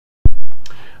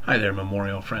Hi there,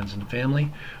 Memorial friends and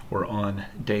family. We're on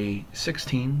day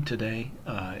 16 today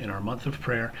in our month of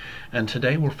prayer, and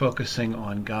today we're focusing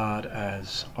on God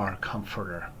as our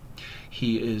comforter.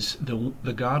 He is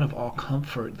the God of all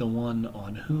comfort, the one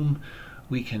on whom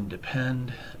we can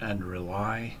depend and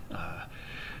rely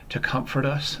to comfort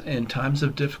us in times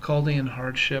of difficulty and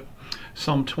hardship.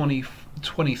 Psalm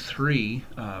 23,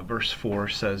 verse 4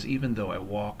 says, "Even though I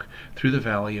walk through the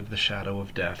valley of the shadow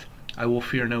of death, I will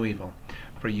fear no evil,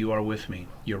 for you are with me.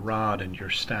 Your rod and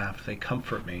your staff, they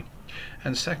comfort me."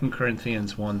 And 2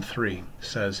 Corinthians 1:3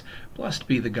 says, "Blessed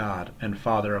be the God and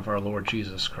Father of our Lord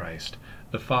Jesus Christ,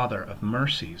 the Father of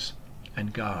mercies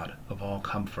and God of all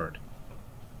comfort."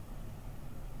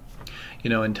 You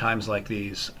know, in times like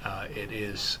these, it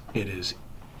is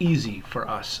easy for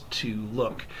us to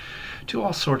look to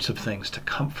all sorts of things to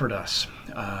comfort us,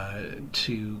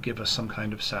 to give us some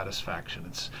kind of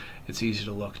satisfaction. It's easy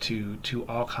to look to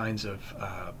all kinds of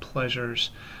pleasures,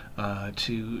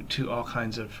 to all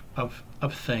kinds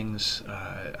of things,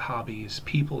 hobbies,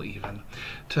 people even,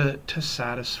 to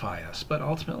satisfy us. But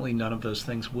ultimately, none of those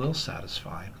things will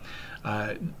satisfy.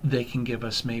 They can give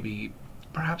us maybe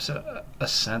perhaps a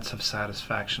sense of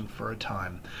satisfaction for a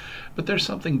time, but there's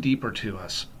something deeper to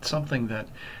us, something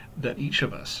that each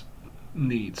of us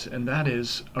needs, and that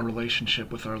is a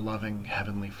relationship with our loving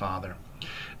Heavenly Father.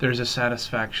 There's a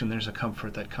satisfaction, there's a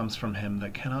comfort that comes from Him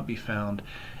that cannot be found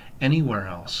anywhere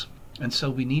else, and so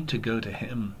we need to go to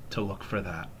Him to look for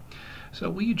that. So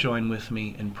will you join with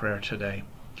me in prayer today?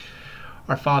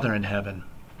 Our Father in heaven,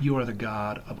 you are the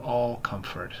God of all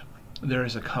comfort. There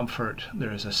is a comfort,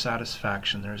 there is a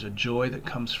satisfaction, there is a joy that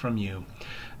comes from you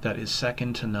that is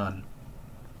second to none.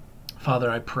 Father,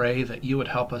 I pray that you would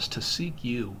help us to seek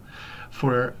you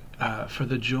for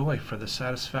the joy, for the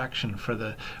satisfaction, for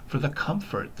the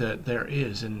comfort that there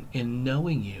is in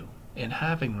knowing you, in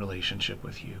having relationship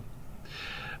with you.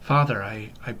 Father,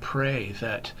 I pray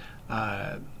that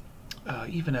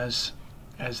even as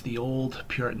the old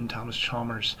Puritan Thomas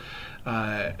Chalmers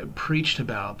preached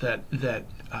about, that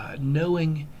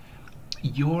knowing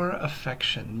your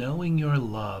affection, knowing your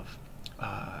love,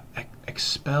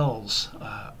 expels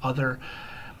other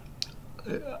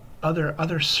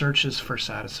searches for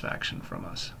satisfaction from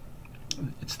us.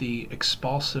 It's the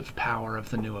expulsive power of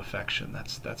the new affection.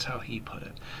 That's how he put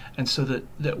it. And so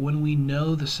that when we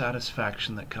know the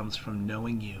satisfaction that comes from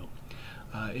knowing you,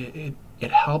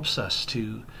 it helps us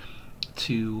to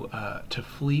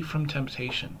flee from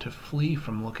temptation, to flee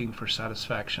from looking for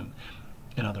satisfaction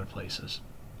in other places.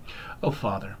 Oh,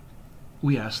 Father,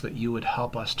 we ask that you would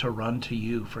help us to run to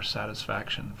you for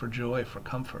satisfaction, for joy, for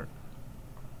comfort.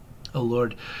 Oh,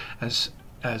 Lord, as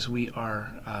we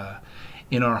are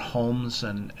in our homes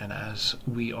and as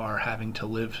we are having to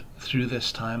live through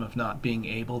this time of not being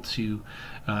able to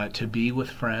be with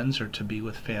friends or to be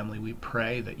with family, we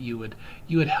pray that you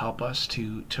would help us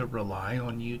to rely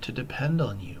on you, to depend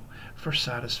on you for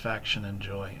satisfaction and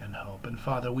joy and hope. And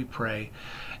Father, we pray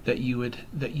that you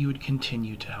would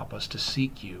continue to help us to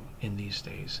seek you in these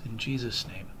days. In Jesus'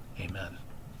 name, amen.